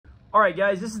All right,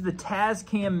 guys, this is the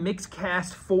Tascam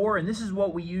Mixcast 4, and this is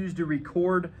what we use to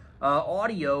record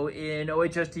audio in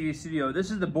OBS Studio. This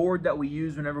is the board that we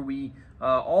use whenever we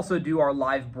also do our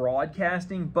live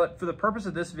broadcasting, but for the purpose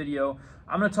of this video,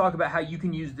 I'm going to talk about how you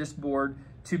can use this board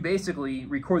to basically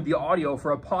record the audio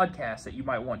for a podcast that you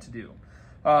might want to do.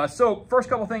 So first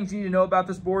couple things you need to know about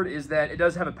this board is that it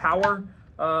does have a power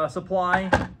supply.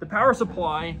 The power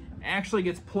supply actually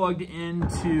gets plugged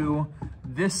into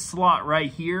this slot right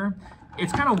here.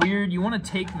 It's kind of weird. You want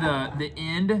to take the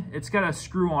end. It's got a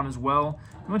screw on as well.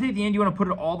 You want to take the end, you want to put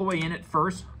it all the way in at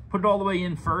first. Put it all the way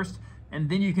in first, and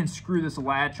then you can screw this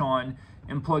latch on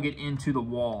and plug it into the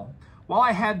wall. While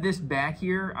I have this back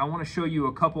here, I want to show you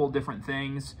a couple of different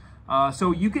things.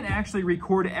 So you can actually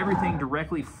record everything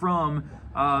directly from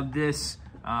this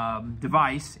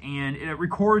device, and it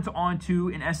records onto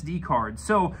an SD card.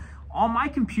 So on my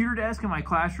computer desk in my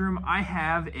classroom, I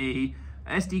have a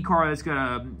SD card that's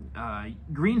got a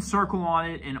green circle on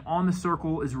it, and on the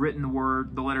circle is written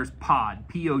the letters pod,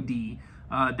 P-O-D.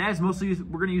 That's mostly,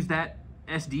 we're going to use that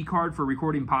SD card for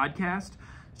recording podcast.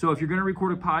 So if you're going to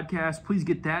record a podcast, please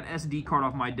get that SD card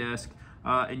off my desk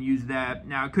and use that.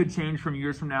 Now, it could change from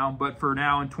years from now, but for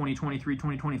now in 2023,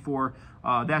 2024,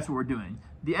 that's what we're doing.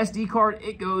 The SD card,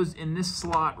 it goes in this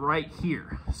slot right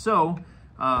here. So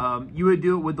you would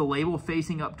do it with the label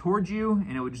facing up towards you,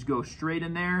 and it would just go straight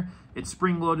in there. It's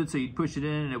spring loaded, so you push it in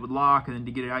and it would lock, and then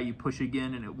to get it out, you push it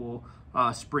again and it will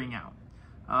spring out.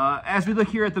 As we look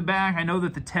here at the back, I know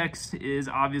that the text is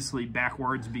obviously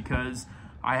backwards because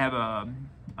I have a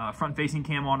front-facing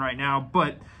cam on right now,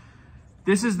 but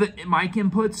this is the mic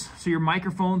inputs. So your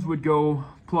microphones would go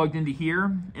plugged into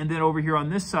here, and then over here on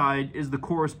this side is the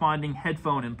corresponding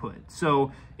headphone input.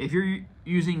 So if you're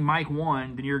using mic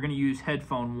 1, then you're going to use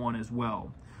headphone 1 as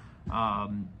well.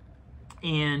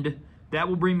 And that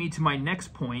will bring me to my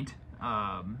next point,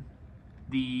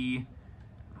 the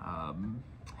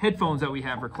headphones that we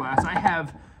have for class. I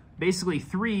have basically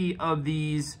 3 of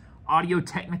these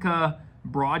Audio-Technica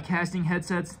broadcasting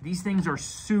headsets. These things are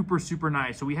super, super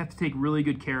nice, so we have to take really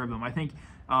good care of them. I think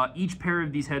each pair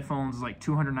of these headphones is like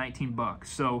 219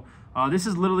 bucks. So this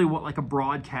is literally what like a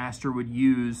broadcaster would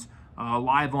use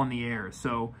live on the air.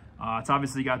 So it's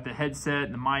obviously got the headset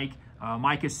and the mic.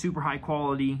 Mic is super high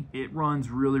quality. It runs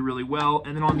really, really well.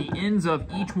 And then on the ends of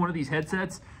each one of these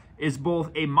headsets is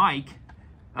both a mic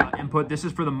input. This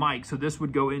is for the mic. So this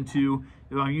would go into,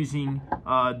 if I'm using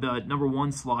the number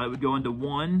 1 slot, it would go into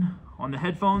 1 on the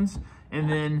headphones. And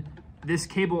then this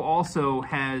cable also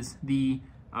has well,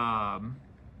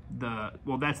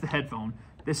 that's the headphone.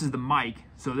 This is the mic.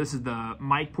 So this is the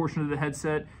mic portion of the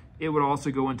headset. It would also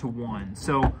go into 1.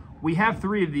 So we have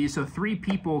 3 of these, so 3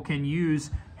 people can use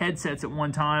headsets at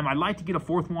one time. I'd like to get a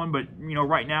 4th one, but you know,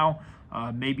 right now,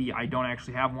 maybe I don't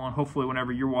actually have one. Hopefully,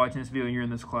 whenever you're watching this video and you're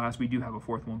in this class, we do have a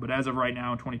 4th one. But as of right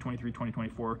now, in 2023,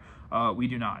 2024, we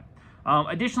do not.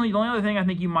 Additionally, the only other thing I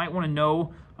think you might want to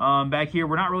know back here,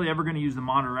 we're not really ever going to use the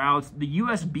monitor outs. The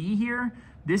USB here,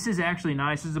 this is actually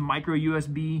nice. This is a micro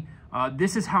USB.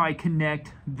 This is how I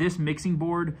connect this mixing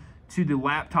board to the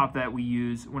laptop that we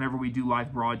use whenever we do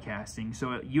live broadcasting.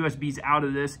 So USB's out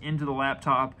of this into the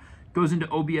laptop, goes into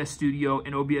OBS Studio,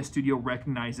 and OBS Studio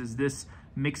recognizes this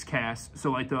Mixcast.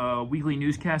 So like the weekly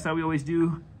newscast that we always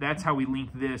do, that's how we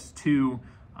link this to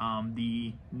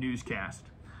the newscast.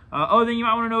 Other thing you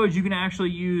might want to know is you can actually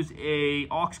use a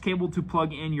aux cable to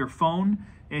plug in your phone.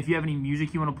 And if you have any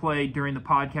music you want to play during the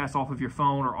podcast off of your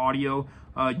phone or audio,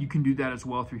 you can do that as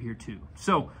well through here too.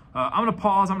 So I'm going to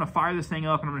pause, I'm going to fire this thing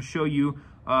up, and I'm going to show you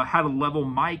how to level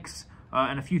mics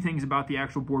and a few things about the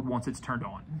actual board once it's turned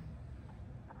on.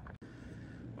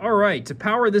 All right, to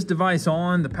power this device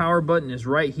on, the power button is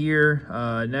right here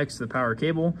next to the power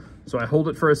cable. So I hold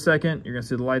it for a second, you're going to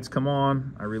see the lights come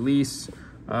on, I release,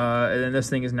 and then this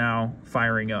thing is now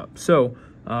firing up. So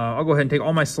I'll go ahead and take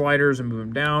all my sliders and move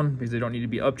them down because they don't need to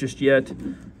be up just yet.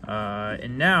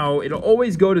 And now it'll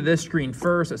always go to this screen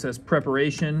first. It says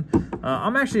preparation.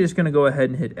 I'm actually just going to go ahead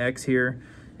and hit X here.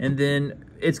 And then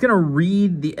it's going to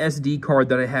read the SD card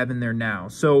that I have in there now.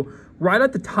 So right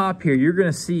at the top here, you're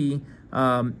going to see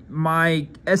my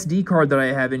SD card that I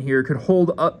have in here could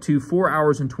hold up to 4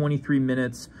 hours and 23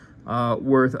 minutes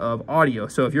worth of audio.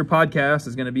 So if your podcast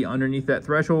is going to be underneath that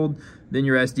threshold, then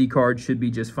your SD card should be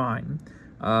just fine.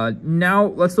 Now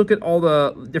let's look at all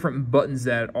the different buttons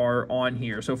that are on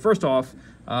here. So first off,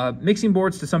 mixing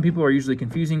boards to some people are usually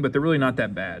confusing, but they're really not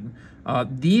that bad.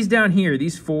 These down here,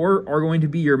 these 4 are going to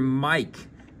be your mic,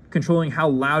 controlling how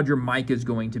loud your mic is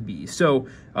going to be. So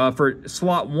for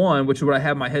slot 1, which is what I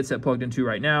have my headset plugged into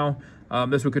right now,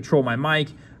 this would control my mic.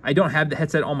 I don't have the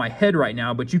headset on my head right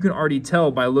now, but you can already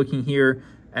tell by looking here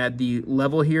at the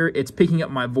level here, it's picking up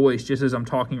my voice just as I'm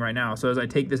talking right now. So as I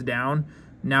take this down,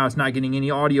 now it's not getting any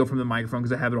audio from the microphone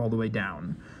because I have it all the way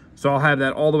down. So I'll have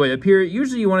that all the way up here.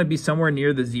 Usually you want to be somewhere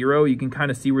near the 0. You can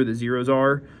kind of see where the zeros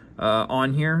are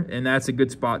on here, and that's a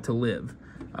good spot to live.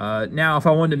 Now, if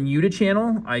I wanted to mute a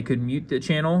channel, I could mute the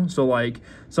channel. So like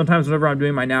sometimes whenever I'm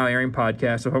doing my Now Airing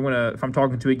podcast, so if I'm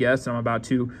talking to a guest and I'm about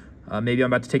to, maybe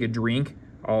I'm about to take a drink,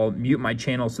 I'll mute my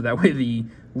channel so that way the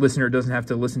listener doesn't have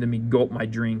to listen to me gulp my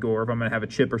drink, or if I'm going to have a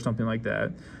chip or something like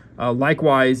that.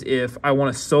 Likewise, if I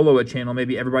want to solo a channel,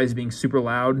 maybe everybody's being super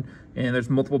loud and there's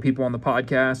multiple people on the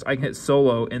podcast, I can hit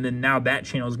solo, and then now that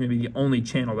channel is going to be the only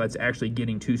channel that's actually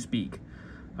getting to speak.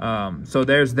 So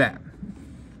there's that.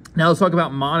 Now let's talk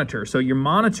about monitor. So your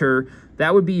monitor,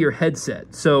 that would be your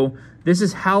headset. So this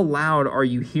is how loud are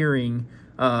you hearing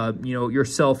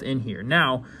yourself in here.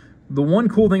 Now, the one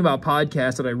cool thing about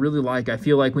podcasts that I really like, I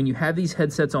feel like when you have these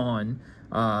headsets on,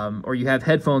 or you have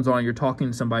headphones on, you're talking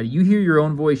to somebody, you hear your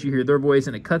own voice, you hear their voice,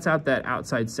 and it cuts out that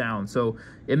outside sound. So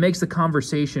it makes the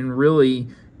conversation really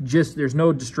just, there's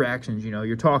no distractions.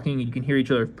 You're talking and you can hear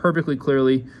each other perfectly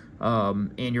clearly,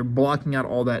 and you're blocking out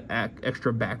all that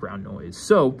extra background noise.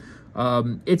 So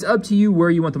it's up to you where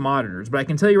you want the monitors. But I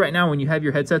can tell you right now, when you have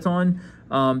your headsets on,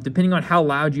 depending on how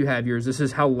loud you have yours, this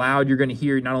is how loud you're going to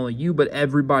hear not only you, but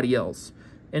everybody else.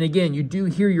 And again, you do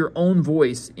hear your own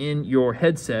voice in your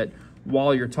headset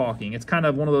while you're talking. It's kind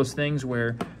of one of those things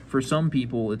where for some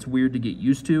people it's weird to get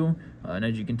used to. And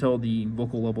as you can tell, the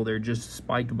vocal level there just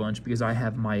spiked a bunch because I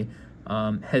have my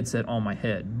headset on my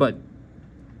head. But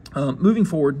moving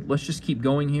forward, let's just keep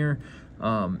going here.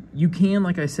 You can,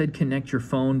 like I said, connect your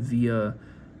phone via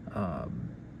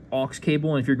aux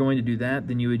cable, and if you're going to do that,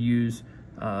 then you would use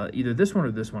either this one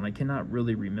or this one. I cannot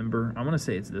really remember. I want to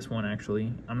say it's this one,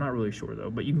 actually. I'm not really sure,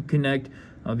 though. But you can connect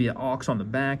via aux on the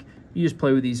back. You just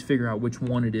play with these, figure out which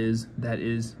one it is that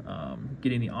is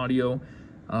getting the audio.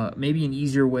 Maybe an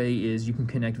easier way is you can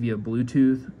connect via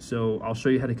Bluetooth. So I'll show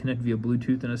you how to connect via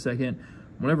Bluetooth in a second.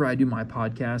 Whenever I do my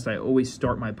podcast, I always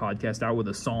start my podcast out with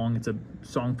a song. It's a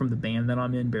song from the band that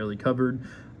I'm in, Barely Covered.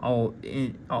 I'll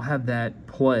have that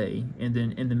play, and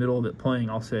then in the middle of it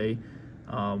playing, I'll say,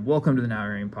 welcome to the Now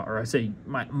Airing Pod, or I say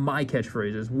my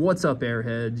catchphrase is, what's up,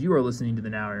 Airheads? You are listening to the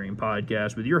Now Airing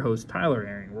Podcast with your host, Tyler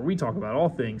Airing, where we talk about all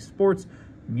things sports,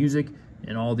 music,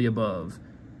 and all the above.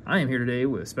 I am here today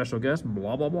with special guest,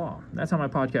 blah, blah, blah. That's how my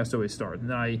podcast always starts.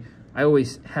 And then I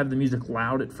always have the music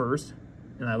loud at first,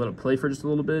 and I let it play for just a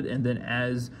little bit, and then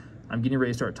as I'm getting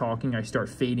ready to start talking, I start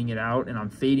fading it out, and I'm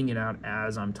fading it out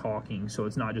as I'm talking, so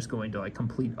it's not just going to like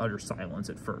complete utter silence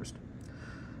at first.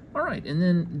 All right, and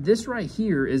then this right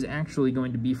here is actually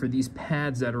going to be for these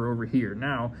pads that are over here.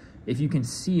 Now, if you can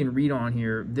see and read on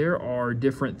here, there are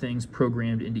different things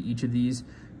programmed into each of these.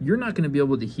 You're not going to be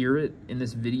able to hear it in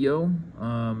this video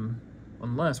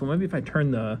unless, well, maybe if I turn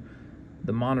the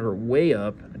monitor way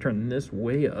up, I turn this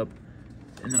way up,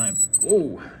 and then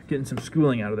getting some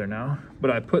schooling out of there now. But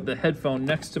I put the headphone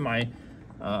next to my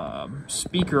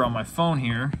speaker on my phone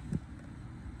here,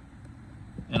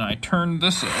 and I turn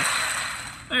this up.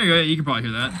 There you go, you can probably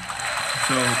hear that.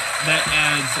 So that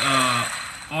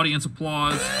adds audience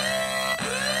applause.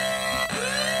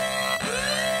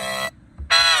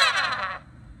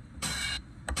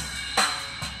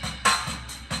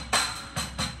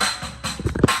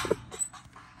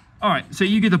 All right, so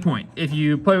you get the point. If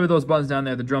you play with those buttons down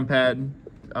there, the drum pad,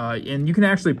 and you can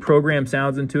actually program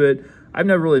sounds into it. I've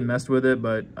never really messed with it,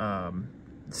 but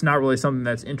it's not really something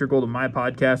that's integral to my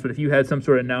podcast. But if you had some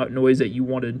sort of noise that you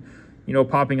wanted,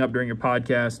 popping up during your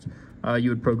podcast,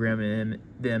 you would program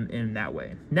them in that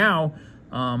way. Now,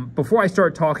 before I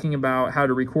start talking about how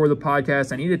to record the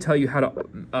podcast, I need to tell you how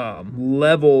to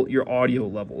level your audio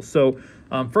levels. So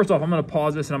first off, I'm going to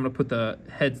pause this and I'm going to put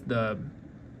the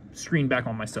screen back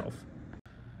on myself.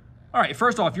 All right,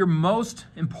 first off, your most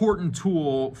important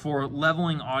tool for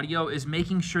leveling audio is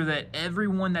making sure that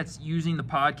everyone that's using the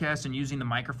podcast and using the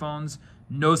microphones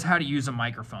knows how to use a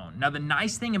microphone. Now, the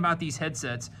nice thing about these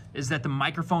headsets is that the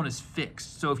microphone is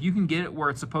fixed. So if you can get it where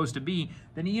it's supposed to be,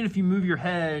 then even if you move your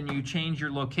head and you change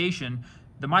your location,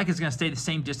 the mic is gonna stay the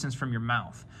same distance from your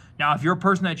mouth. Now, if you're a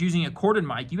person that's using a corded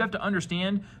mic, you have to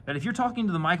understand that if you're talking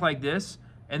to the mic like this,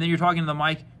 and then you're talking to the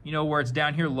mic, where it's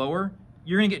down here lower,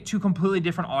 you're gonna get two completely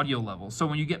different audio levels. So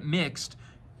when you get mixed,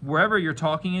 wherever you're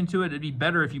talking into it, it'd be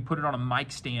better if you put it on a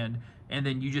mic stand and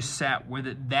then you just sat with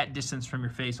it that distance from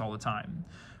your face all the time.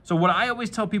 So what I always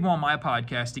tell people on my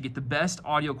podcast to get the best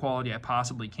audio quality I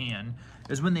possibly can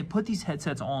is when they put these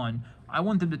headsets on, I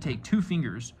want them to take 2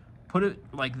 fingers, put it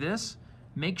like this,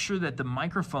 make sure that the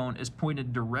microphone is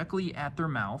pointed directly at their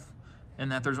mouth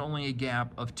and that there's only a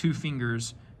gap of 2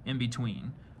 fingers in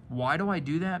between. Why do I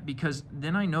do that? Because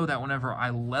then I know that whenever I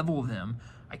level them,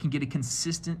 I can get a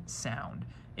consistent sound,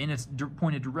 and it's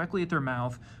pointed directly at their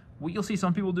mouth. What you'll see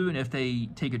some people do, and if they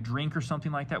take a drink or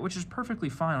something like that, which is perfectly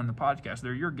fine on the podcast,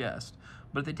 they're your guest,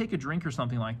 but if they take a drink or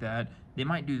something like that, they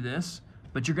might do this,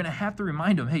 but you're going to have to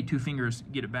remind them, hey, 2 fingers,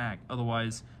 get it back.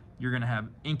 Otherwise, you're going to have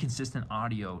inconsistent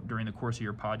audio during the course of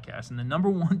your podcast. And the number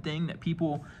one thing that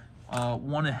people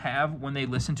want to have when they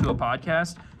listen to a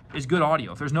podcast is good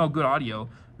audio. If there's no good audio,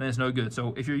 then it's no good.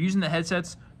 So if you're using the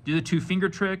headsets, do the 2-finger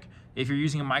trick. If you're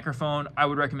using a microphone, I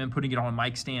would recommend putting it on a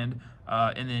mic stand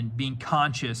and then being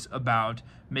conscious about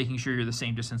making sure you're the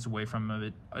same distance away from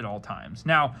it at all times.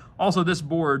 Now, also this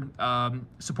board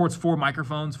supports 4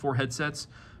 microphones, 4 headsets.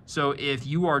 So if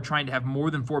you are trying to have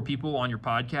more than 4 people on your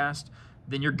podcast,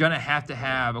 then you're going to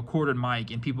have a corded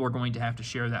mic, and people are going to have to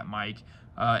share that mic.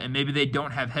 And maybe they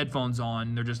don't have headphones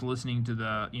on. They're just listening to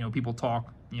the, people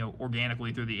talk,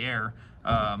 organically through the air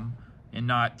and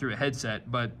not through a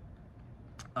headset. But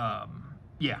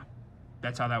yeah,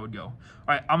 that's how that would go. All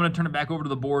right, I'm going to turn it back over to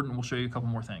the board, and we'll show you a couple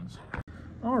more things.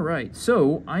 All right,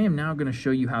 so I am now going to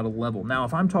show you how to level. Now,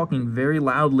 if I'm talking very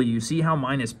loudly, you see how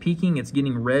mine is peaking? It's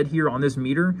getting red here on this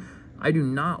meter. I do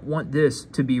not want this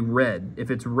to be red.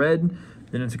 If it's red,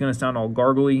 then it's going to sound all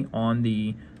gargly on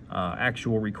the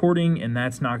actual recording, and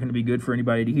that's not going to be good for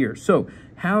anybody to hear. So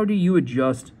how do you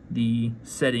adjust the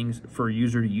settings for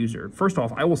user to user? First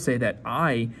off, I will say that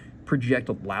I project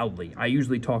loudly. I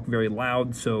usually talk very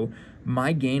loud, so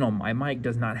my gain on my mic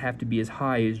does not have to be as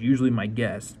high as usually my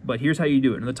guest. But here's how you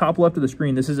do it. In the top left of the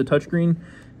screen, this is a touch screen.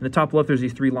 In the top left, there's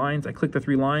these 3 lines. I click the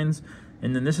 3 lines,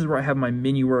 and then this is where I have my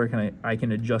menu where I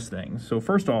can adjust things. So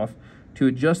first off, to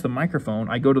adjust the microphone,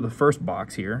 I go to the first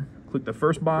box here, click the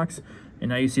first box, and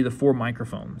now you see the 4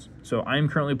 microphones. So I'm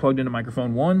currently plugged into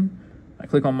microphone 1. I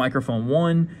click on microphone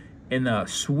 1, and the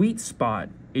sweet spot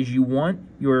is you want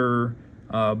your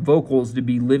vocals to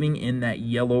be living in that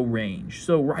yellow range.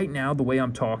 So right now, the way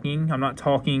I'm talking, I'm not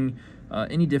talking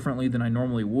any differently than I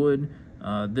normally would.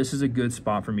 This is a good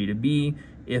spot for me to be.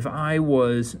 If I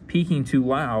was peaking too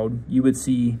loud, you would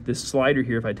see this slider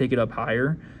here. If I take it up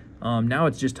higher, now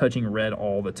it's just touching red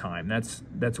all the time.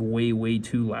 That's way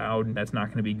too loud, and that's not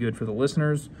going to be good for the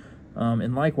listeners.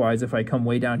 And likewise, if I come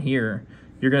way down here,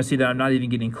 you're going to see that I'm not even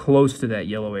getting close to that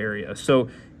yellow area. So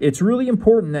it's really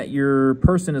important that your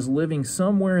person is living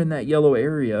somewhere in that yellow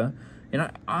area.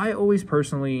 And I always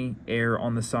personally err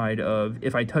on the side of,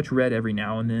 if I touch red every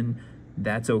now and then,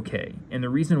 that's okay. And the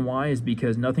reason why is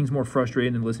because nothing's more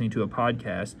frustrating than listening to a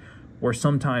podcast where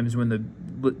sometimes when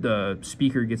the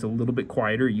speaker gets a little bit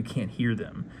quieter, you can't hear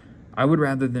them. I would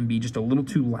rather them be just a little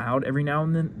too loud every now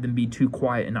and then than be too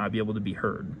quiet and not be able to be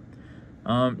heard.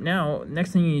 Now,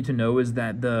 next thing you need to know is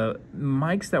that the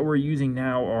mics that we're using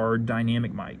now are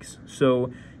dynamic mics.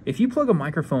 So if you plug a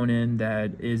microphone in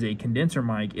that is a condenser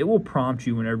mic, it will prompt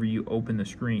you whenever you open the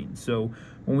screen. So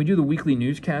when we do the weekly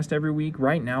newscast every week,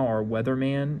 right now our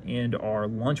weatherman and our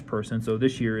lunch person, so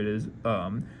this year it is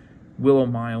Willow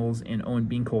Miles and Owen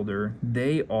Binkholder,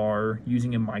 they are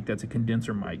using a mic that's a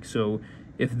condenser mic. So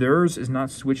if theirs is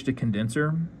not switched to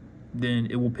condenser, then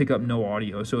it will pick up no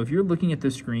audio. So if you're looking at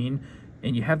this screen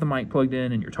and you have the mic plugged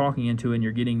in and you're talking into it and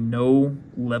you're getting no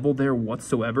level there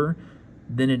whatsoever,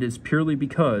 then it is purely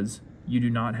because you do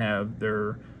not have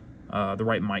the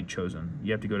right mic chosen.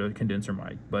 You have to go to a condenser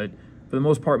mic. But for the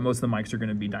most part, most of the mics are going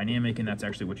to be dynamic, and that's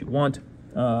actually what you want.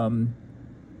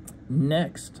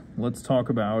 Next, let's talk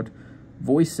about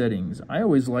voice settings. I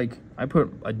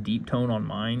put a deep tone on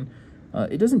mine.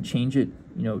 It doesn't change it,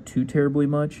 too terribly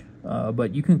much,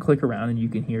 but you can click around and you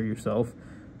can hear yourself.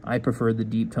 I prefer the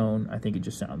deep tone. I think it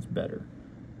just sounds better.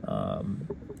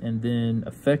 And then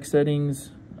effect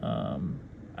settings,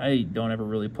 I don't ever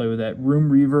really play with that.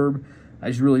 Room reverb, I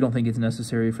just really don't think it's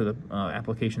necessary for the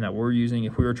application that we're using.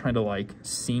 If we were trying to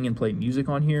sing and play music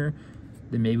on here,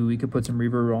 then maybe we could put some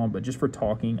reverb on, but just for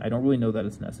talking, I don't really know that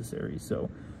it's necessary, so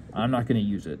I'm not going to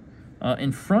use it.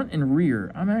 In front and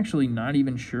rear, I'm actually not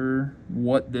even sure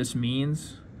what this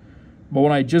means, but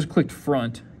when I just clicked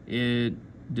front, it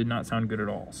did not sound good at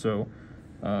all. So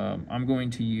I'm going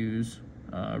to use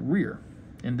rear.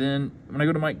 And then when I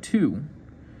go to mic 2,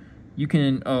 you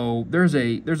can, there's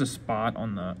a spot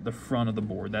on the front of the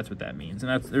board. That's what that means.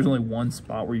 And there's only one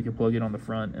spot where you can plug it on the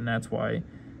front, and that's why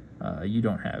you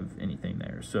don't have anything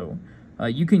there. So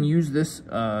you can use this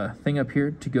thing up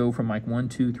here to go from mic 1,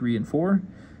 2, 3, and 4.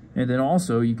 And then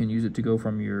also you can use it to go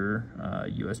from your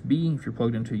USB, if you're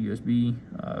plugged into a USB,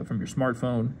 from your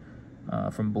smartphone,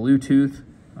 from Bluetooth,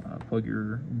 plug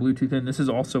your Bluetooth in. This is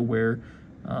also where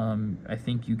I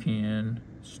think you can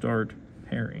start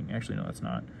pairing. Actually, no, that's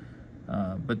not.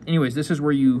 But anyways, this is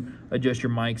where you adjust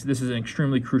your mics. This is an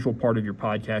extremely crucial part of your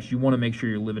podcast. You want to make sure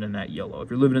you're living in that yellow. If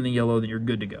you're living in the yellow, then you're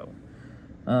good to go.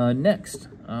 Next,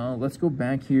 let's go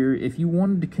back here. If you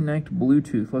wanted to connect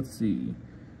Bluetooth, let's see.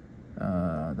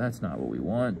 That's not what we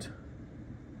want.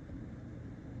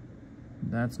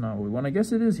 That's not what we want. I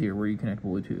guess it is here where you connect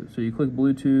Bluetooth. So you click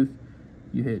Bluetooth,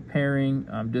 you hit pairing,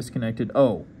 I'm disconnected.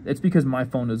 Oh, it's because my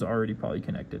phone is already probably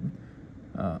connected.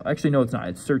 Actually, no, it's not.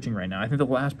 It's searching right now. I think the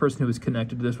last person who was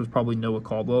connected to this was probably Noah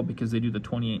Caldwell because they do the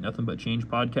 28 Nothing But Change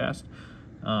podcast.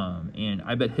 And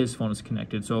I bet his phone is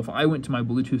connected. So if I went to my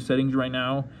Bluetooth settings right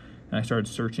now and I started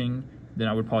searching, then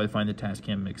I would probably find the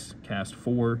Tascam Mixcast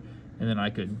 4, and then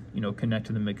I could, connect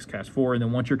to the Mixcast 4. And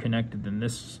then once you're connected, then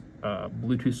this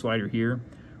Bluetooth slider here,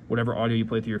 whatever audio you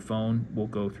play through your phone will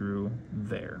go through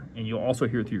there. And you'll also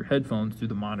hear it through your headphones through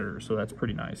the monitor, so that's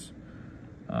pretty nice.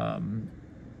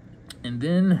 And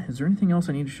then, is there anything else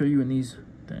I need to show you in these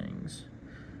things?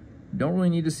 Don't really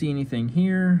need to see anything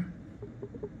here.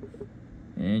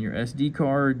 And your SD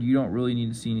card, you don't really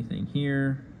need to see anything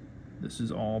here. This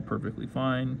is all perfectly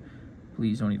fine.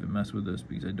 Please don't even mess with this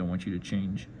because I don't want you to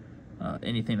change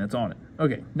anything that's on it.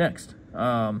 Okay, next.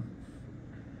 To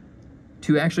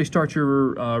actually start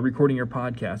your recording your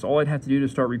podcast, all I'd have to do to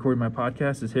start recording my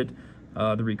podcast is hit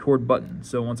the record button.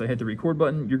 So once I hit the record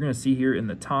button, you're going to see here in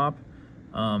the top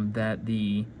that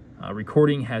the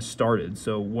recording has started.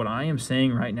 So what I am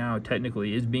saying right now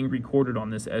technically is being recorded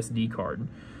on this SD card.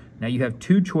 Now you have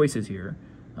two choices here.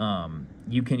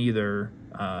 You can either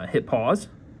hit pause.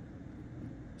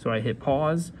 So I hit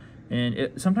pause,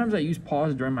 and sometimes I use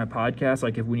pause during my podcast,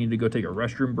 like if we need to go take a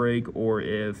restroom break, or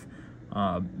if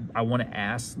I want to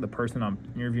ask the person I'm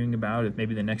interviewing about if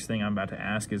maybe the next thing I'm about to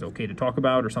ask is okay to talk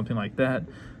about or something like that.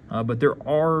 But there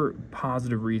are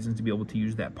positive reasons to be able to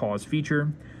use that pause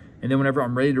feature. And then whenever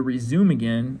I'm ready to resume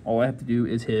again, all I have to do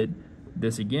is hit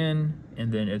this again,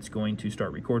 and then it's going to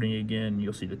start recording again.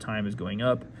 You'll see the time is going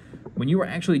up. When you are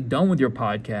actually done with your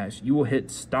podcast, you will hit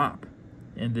stop,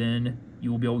 and then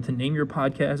you will be able to name your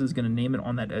podcast. It's going to name it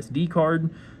on that SD card,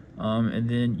 and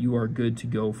then you are good to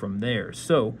go from there.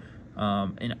 So,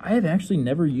 and I have actually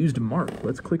never used Mark.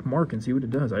 Let's click Mark and see what it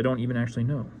does. I don't even actually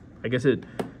know. I guess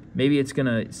maybe it's going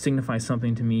to signify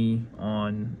something to me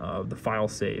on the file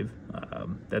save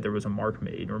that there was a mark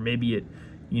made, or maybe it,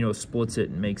 splits it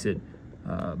and makes it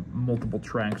multiple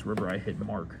tracks wherever I hit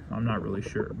mark. I'm not really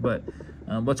sure, but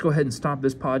let's go ahead and stop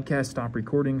this podcast, stop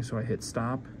recording. So I hit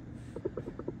stop,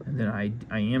 and then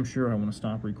I am sure I want to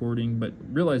stop recording, but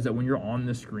realize that when you're on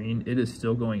the screen, it is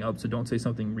still going up. So don't say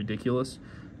something ridiculous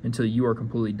until you are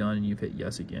completely done and you've hit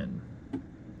yes again.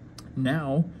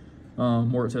 Now,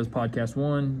 where it says podcast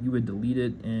 1, you would delete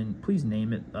it, and please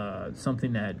name it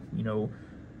something that,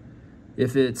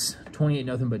 if it's 28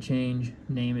 Nothing But Change,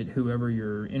 name it whoever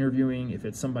you're interviewing. If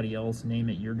it's somebody else, name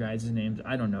it your guys' names.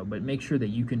 I don't know, but make sure that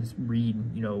you can read,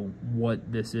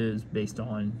 what this is based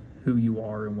on who you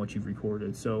are and what you've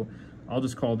recorded. So I'll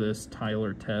just call this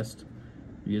Tyler Test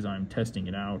because I'm testing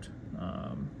it out.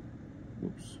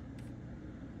 Whoops.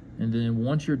 And then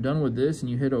once you're done with this and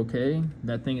you hit OK,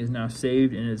 that thing is now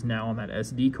saved and is now on that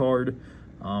SD card.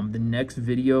 The next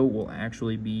video will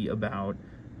actually be about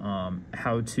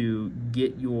how to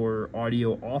get your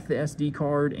audio off the SD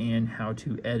card and how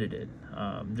to edit it.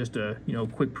 Just a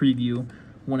quick preview.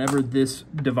 Whenever this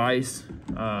device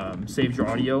saves your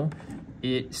audio,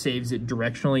 it saves it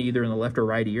directionally either in the left or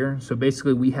right ear. So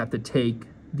basically we have to take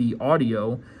the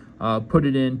audio, put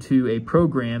it into a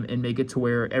program and make it to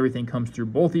where everything comes through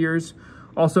both ears.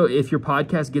 Also, if your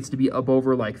podcast gets to be up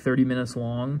over like 30 minutes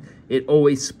long, it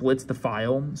always splits the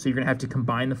file. So you're gonna have to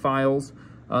combine the files.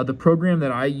 The program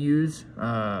that I use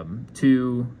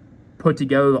to put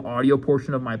together the audio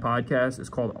portion of my podcast is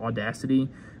called Audacity.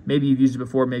 Maybe you've used it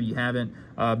before, maybe you haven't.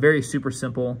 Very super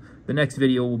simple. The next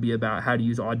video will be about how to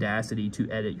use Audacity to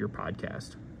edit your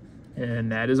podcast.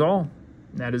 And that is all.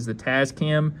 That is the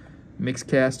Tascam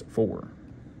Mixcast 4.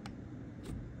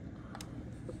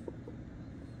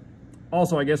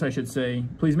 Also, I guess I should say,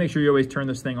 please make sure you always turn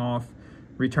this thing off.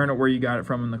 Return it where you got it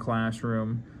from in the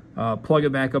classroom. Plug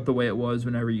it back up the way it was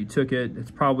whenever you took it. It's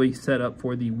probably set up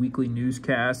for the weekly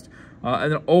newscast.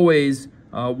 And then always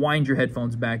wind your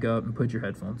headphones back up and put your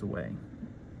headphones away.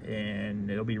 And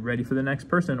it'll be ready for the next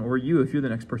person, or you if you're the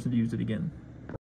next person to use it again.